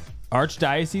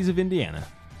 Archdiocese of Indiana.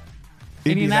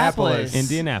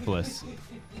 Indianapolis.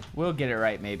 We'll get it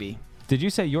right, maybe. Did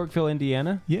you say Yorkville,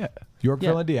 Indiana? Yeah.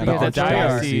 Yorkville, Yeah, Indiana. Because the that's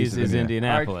diocese is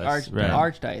Indianapolis. Right.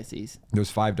 Archdiocese.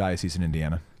 There's 5 dioceses in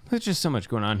Indiana. There's just so much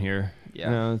going on here. Yeah.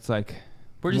 You know, it's like...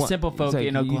 We're just simple folk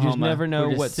in Oklahoma. You just never know We're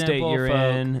just what state simple you're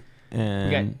folk. in.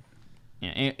 And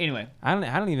Anyway. I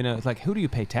don't even know. It's like, who do you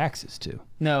pay taxes to?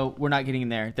 No, we're not getting in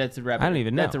there. That's a rabbit. I don't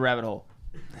even know. That's a rabbit hole.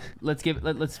 Let's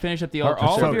finish up the Are altar.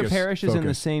 all of Focus, your parishes in the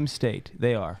focus. same state?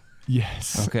 They are.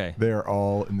 Yes. Okay. They're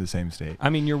all in the same state.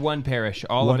 I mean, your one parish.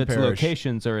 All One of its parish,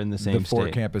 locations are in the same the 4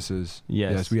 state. campuses.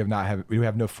 Yes. We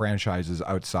have no franchises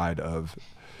outside of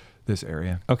this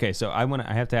area. Okay, so I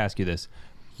have to ask you this.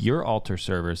 Your altar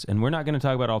servers, and we're not going to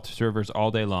talk about altar servers all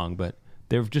day long, but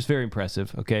they're just very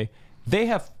impressive, okay? They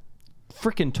have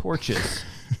freaking torches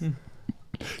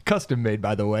Custom made,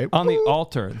 by the way. on the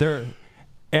altar.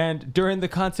 And during the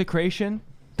consecration,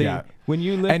 when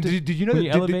you lift And did you know when that?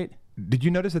 you elevate, Did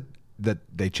you notice that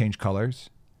they change colors?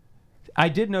 I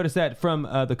did notice that from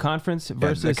the conference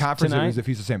versus the conference tonight. was the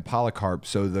Feast of St. Polycarp,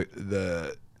 so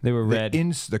They were red.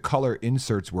 The color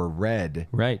inserts were red.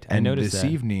 Right, I And noticed this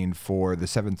that. evening for the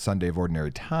 7th Sunday of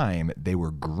Ordinary Time, they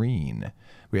were green.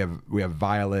 We have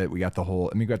violet. We got the whole.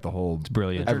 It's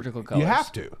brilliant. Liturgical You colors.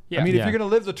 have to. Yeah. I mean, Yeah. if you're going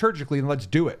to live liturgically, then let's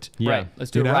do it. Yeah. Right.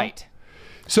 Let's do You it know? right.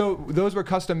 So those were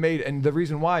custom made, and the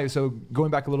reason why. So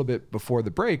going back a little bit before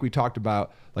the break, we talked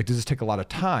about, like, does this take a lot of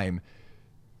time?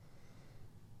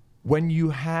 When you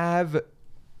have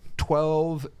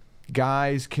 12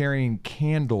 guys carrying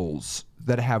candles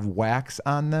that have wax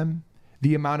on them,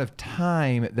 the amount of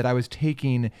time that I was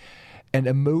taking, an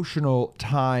emotional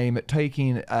time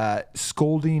taking,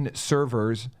 scolding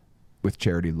servers with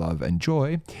charity, love, and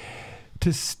joy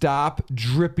to stop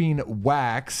dripping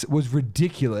wax was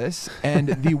ridiculous. And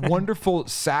the wonderful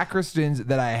sacristans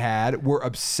that I had were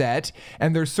upset,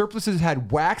 and their surplices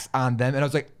had wax on them. And I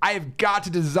was like, I have got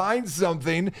to design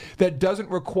something that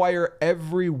doesn't require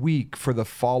every week for the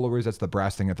followers, that's the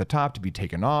brass thing at the top, to be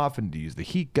taken off and to use the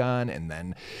heat gun. And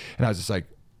I was just like,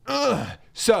 ugh.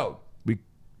 So we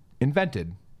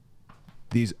invented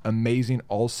these amazing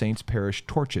All Saints Parish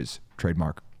torches.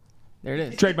 Trademark. There it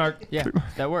is. Trademark. Yeah,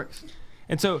 that works.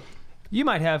 And so you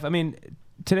might have, I mean,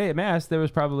 today at Mass, there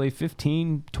was probably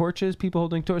 15 torches, people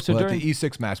holding torches. So Well, during at the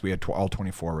E6 Mass, we had all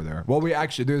 24 were there. Well,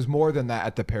 there's more than that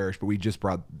at the parish, but we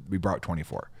brought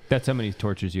 24. That's how many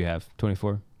torches you have?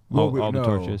 24? Well, all the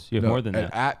torches? You have more than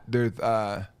that. There's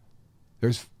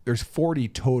 40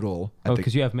 total. Oh,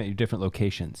 because you have many different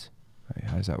locations. Wait,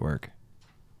 how does that work?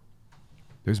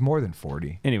 There's more than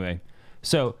 40. Anyway,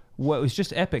 so what was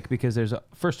just epic because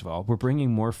first of all, we're bringing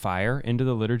more fire into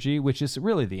the liturgy, which is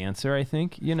really the answer, I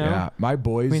think, you know? Yeah, my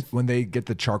boys, when they get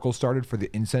the charcoal started for the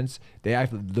incense, they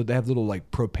have little like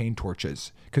propane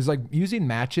torches. Because like using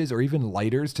matches or even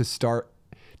lighters to start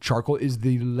charcoal is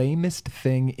the lamest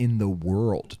thing in the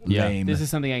world. Yeah. Lame. This is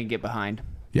something I can get behind.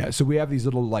 Yeah, so we have these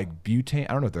little like butane.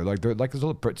 I don't know what they're like. They're like this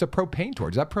little. It's a propane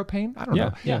torch. Is that propane? I don't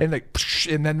know. Yeah. And like,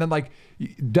 and then like,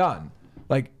 done.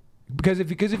 Like because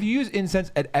if you use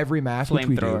incense at every mass, which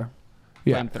we do, Flamethrower.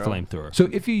 yeah. Flamethrower. So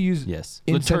if you use Yes.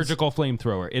 incense, Liturgical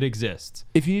flamethrower. It exists.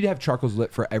 if you need to have charcoals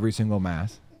lit for every single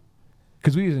mass,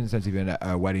 because we use incense even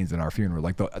at weddings and our funeral,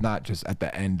 like not just at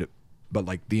the end, but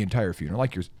like the entire funeral,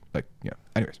 like yours, like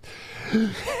Anyways,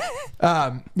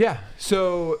 yeah.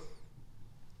 So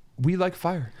we like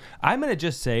fire. I'm going to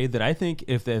just say that I think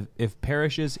if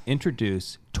parishes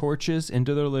introduce torches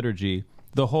into their liturgy,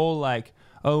 the whole like,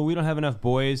 oh, we don't have enough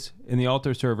boys in the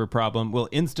altar server problem will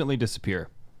instantly disappear.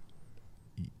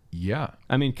 Yeah.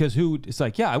 I mean, because it's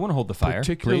like, yeah, I want to hold the fire.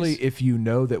 Particularly please. if you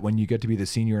know that when you get to be the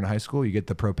senior in high school, you get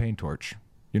the propane torch.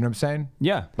 You know what I'm saying?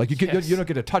 Yeah. Like you don't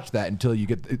get to touch that until you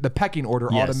get the pecking order.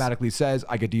 Yes. Automatically says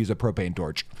I get to use a propane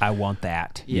torch. I want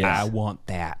that. Yes. I want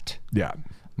that. Yeah.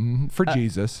 For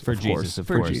Jesus. For of Jesus, course. of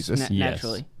For course. Jesus. Yes.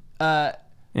 Naturally.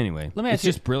 Anyway, Let me ask it's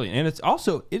you- just brilliant, and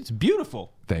it's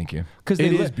beautiful. Thank you. Because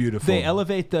it is beautiful. They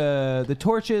elevate the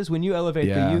torches when you elevate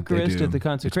Yeah, the they Eucharist do. at the It's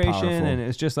consecration, powerful. and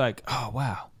it's just like, oh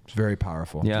wow. It's very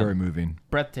powerful. Yeah. Very moving.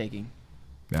 Breathtaking.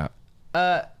 Yeah.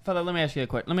 Father, let me ask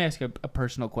you a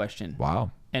personal question.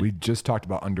 Wow. And- We just talked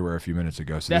about underwear a few minutes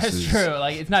ago. So That's this is true.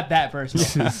 Like, it's not that personal.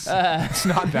 It's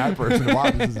not that personal.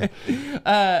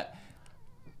 Wow.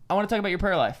 I want to talk about your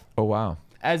prayer life. Oh wow.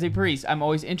 As a priest, I'm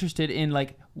always interested in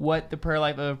like what the prayer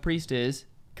life of a priest is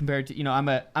compared to,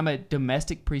 I'm a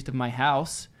domestic priest of my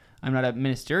house. I'm not a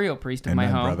ministerial priest of my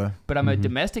Amen, home, brother. but I'm a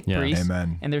domestic Yeah. priest.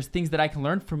 Amen. And there's things that I can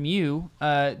learn from you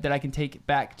that I can take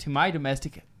back to my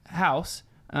domestic house.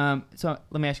 So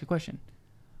let me ask you a question.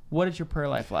 What is your prayer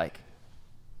life like?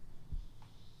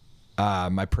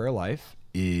 My prayer life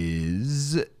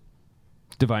is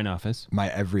Divine office. my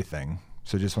everything.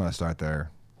 So just want to start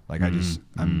there. Like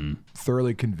I'm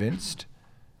thoroughly convinced,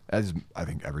 as I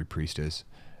think every priest is,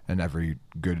 and every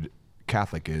good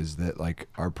Catholic is, that like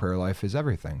our prayer life is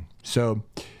everything. So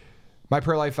my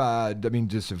prayer life, I mean,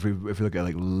 just if we look at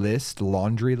like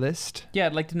laundry list. Yeah,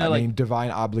 I'd like to know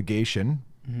Divine obligation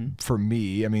for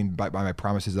me. I mean, by my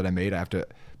promises that I made, I have to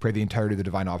pray the entirety of the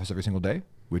divine office every single day,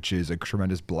 which is a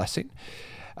tremendous blessing.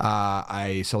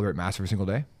 I celebrate Mass every single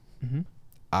day.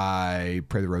 I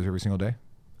pray the Rosary every single day.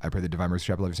 I pray the Divine Mercy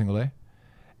Chapel every single day.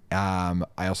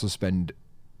 I also spend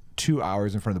 2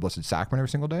 hours in front of the Blessed Sacrament every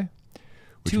single day.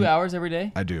 2 hours every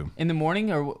day? I do. In the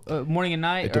morning or morning and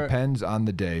night? It depends on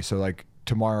the day. So like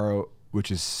tomorrow,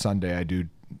 which is Sunday, I do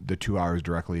the 2 hours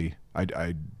directly.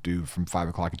 I do from 5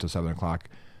 o'clock until 7 o'clock.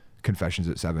 Confessions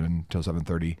at 7 until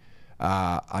 7:30.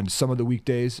 On some of the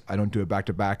weekdays, I don't do it back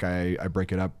to back. I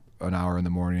break it up an hour in the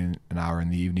morning, an hour in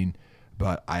the evening.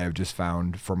 But I have just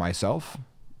found for myself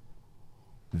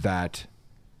that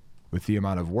with the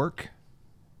amount of work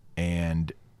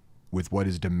and with what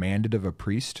is demanded of a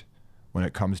priest when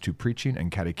it comes to preaching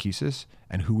and catechesis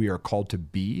and who we are called to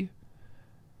be,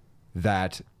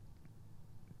 that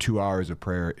 2 hours of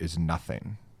prayer is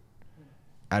nothing.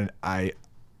 And I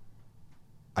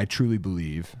truly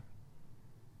believe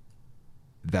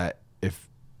that if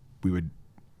we would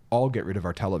all get rid of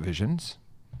our televisions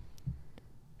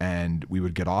and we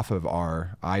would get off of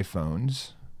our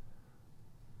iPhones,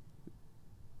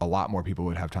 a lot more people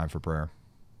would have time for prayer.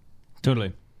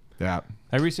 Totally. Yeah.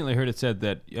 I recently heard it said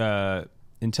that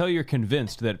until you're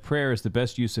convinced that prayer is the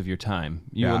best use of your time,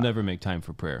 you Yeah. will never make time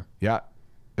for prayer. Yeah.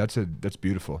 That's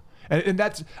beautiful. And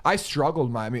that's, I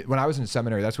struggled when I was in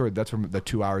seminary, that's where the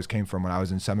 2 hours came from. When I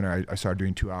was in seminary, I started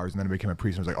doing 2 hours and then I became a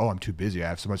priest and I was like, oh, I'm too busy. I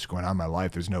have so much going on in my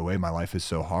life. There's no way, my life is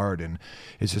so hard. And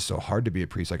it's just so hard to be a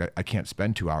priest. Like I can't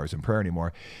spend 2 hours in prayer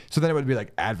anymore. So then it would be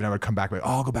like Advent. I would come back like, oh,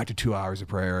 I'll go back to 2 hours of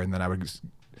prayer. And then I would just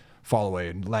fall away,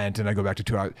 and Lent, and I go back to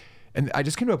 2 hours. And I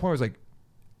just came to a point where I was like,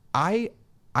 I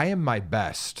am my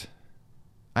best.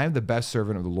 I am the best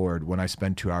servant of the Lord when I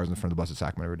spend 2 hours in front of the Blessed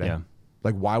Sacrament every day. Yeah.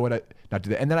 Like, why would I not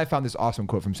do that? And then I found this awesome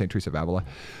quote from St. Teresa of Avila,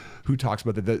 who talks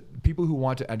about the people who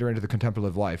want to enter into the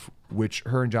contemplative life, which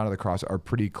her and John of the Cross are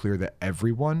pretty clear that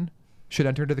everyone should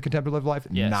enter into the contemplative life,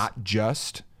 Yes. not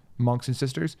just monks and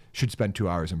sisters, should spend 2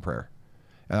 hours in prayer.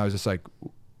 And I was just like,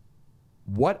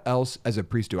 what else as a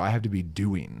priest do I have to be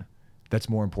doing that's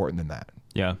more important than that?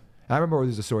 Yeah. And I remember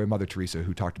there's a story of Mother Teresa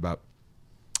who talked about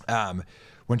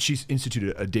when she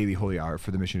instituted a daily holy hour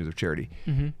for the missionaries of charity.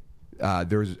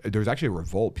 There was actually a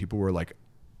revolt. People were like,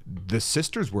 the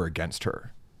sisters were against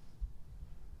her.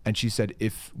 And she said,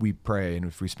 if we pray and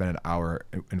if we spend an hour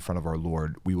in front of our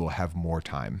Lord, we will have more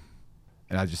time.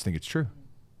 And I just think it's true.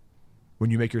 When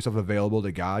you make yourself available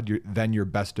to God, then your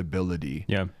best ability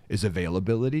is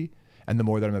availability. And the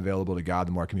more that I'm available to God,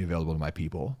 the more I can be available to my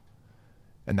people.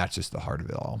 And that's just the heart of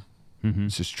it all.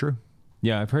 It's just true.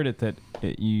 Yeah, I've heard it that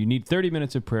you need 30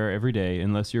 minutes of prayer every day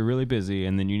unless you're really busy,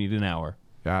 and then you need an hour.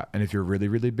 Yeah, and if you're really,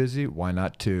 really busy, why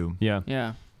not 2? Yeah.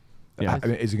 Yeah. Yeah. I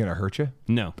mean, is it going to hurt you?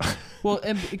 No. Well,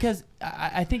 and because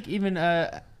I think even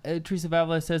Teresa of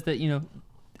Avila says that,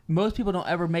 most people don't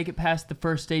ever make it past the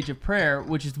first stage of prayer,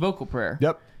 which is vocal prayer.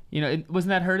 Yep. Wasn't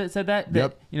that her that said that?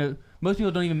 Yep. Most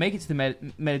people don't even make it to the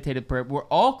meditative prayer. We're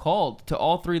all called to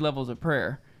all 3 levels of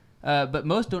prayer, but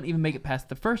most don't even make it past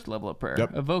the first level of prayer,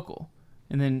 of vocal,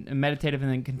 and then meditative,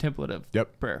 and then contemplative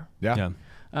prayer. Yeah.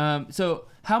 So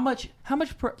how much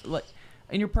like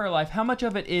in your prayer life, how much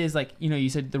of it is like, you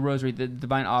said the rosary, the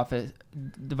divine office,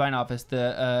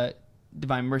 the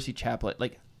divine mercy chaplet.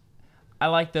 Like, I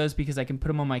like those because I can put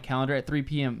them on my calendar at 3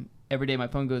 p.m. every day. My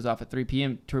phone goes off at 3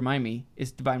 p.m. to remind me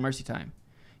it's divine mercy time.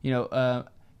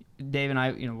 Dave and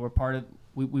I, we're part of,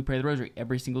 we pray the rosary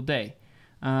every single day.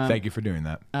 Thank you for doing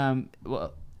that.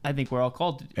 Well, I think we're all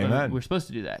called to. Amen. We're supposed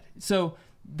to do that. So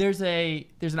there's an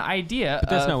idea. But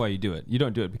that's not why you do it. You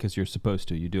don't do it because you're supposed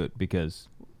to. You do it because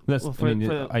that's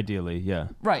ideally, yeah.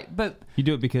 Right, but you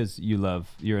do it because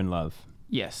you're in love.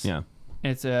 Yes. Yeah.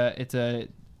 It's a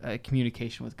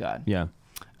communication with God. Yeah.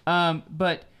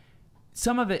 But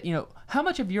some of it, how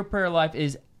much of your prayer life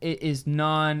is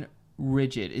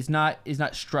non-rigid, is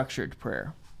not structured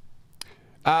prayer?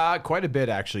 Quite a bit,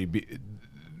 actually.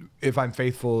 If I'm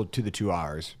faithful to the 2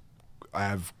 hours, I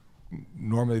have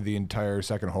normally the entire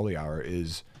second holy hour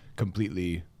is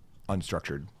completely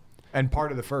unstructured, and part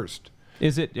of the first.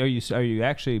 Is it? Are you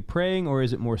actually praying, or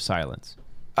is it more silence?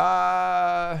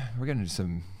 We're getting into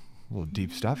some little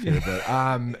deep stuff here,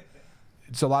 but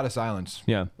it's a lot of silence.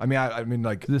 Yeah. I mean,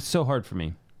 like, it's so hard for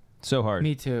me. So hard.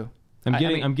 Me too.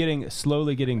 I'm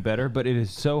slowly getting better, but it is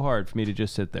so hard for me to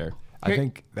just sit there. I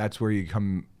think that's where you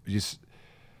come.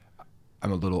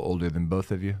 I'm a little older than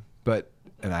both of you,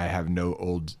 and I have no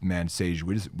old man sage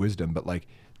wisdom, but like,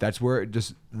 that's where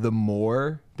just the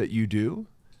more that you do,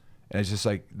 and it's just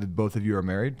like both of you are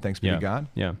married, thanks be to God.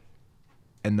 Yeah.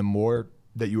 And the more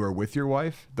that you are with your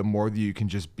wife, the more that you can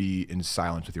just be in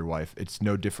silence with your wife. It's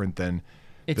no different than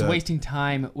wasting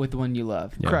time with the one you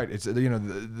love. Yeah. Correct. It's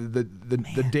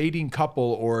the dating couple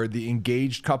or the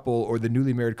engaged couple or the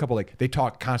newly married couple, like, they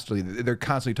talk constantly. They're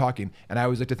constantly talking. And I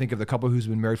always like to think of the couple who's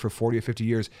been married for 40 or 50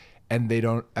 years and they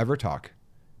don't ever talk,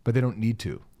 but they don't need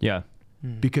to. Yeah.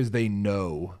 Because they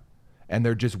know, and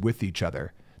they're just with each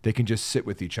other. They can just sit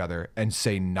with each other and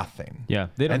say nothing. Yeah.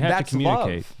 They don't have to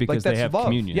communicate because they have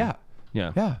communion. Yeah.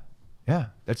 Yeah. Yeah. Yeah.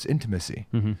 That's intimacy.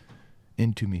 Mm-hmm.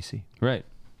 Intimacy. Right.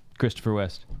 Christopher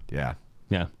West. Yeah.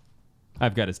 Yeah.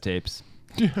 I've got his tapes.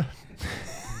 That's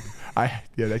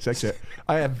actually it.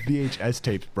 I have VHS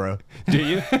tapes, bro. Do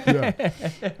you? Yeah.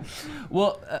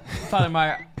 Well, Father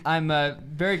Meyer, I'm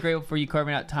very grateful for you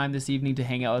carving out time this evening to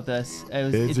hang out with us.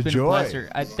 It's been joy. a pleasure.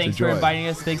 Thanks for inviting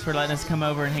us. Thanks for letting us come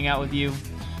over and hang out with you.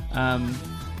 I'm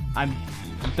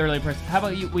thoroughly impressed. How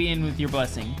about we end with your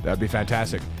blessing? That'd be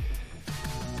fantastic.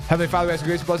 Heavenly Father, we ask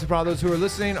grace and blessing upon all those who are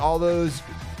listening, all those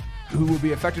who will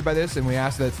be affected by this, and we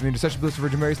ask that through the intercession of the Blessed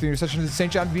Virgin Mary, through the intercession of St.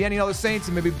 John Vianney and all the saints,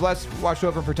 and may be blessed, watched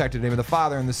over, and protected. In the name of the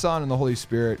Father, and the Son, and the Holy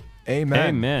Spirit. Amen.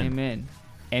 Amen. Amen.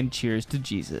 And cheers to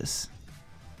Jesus.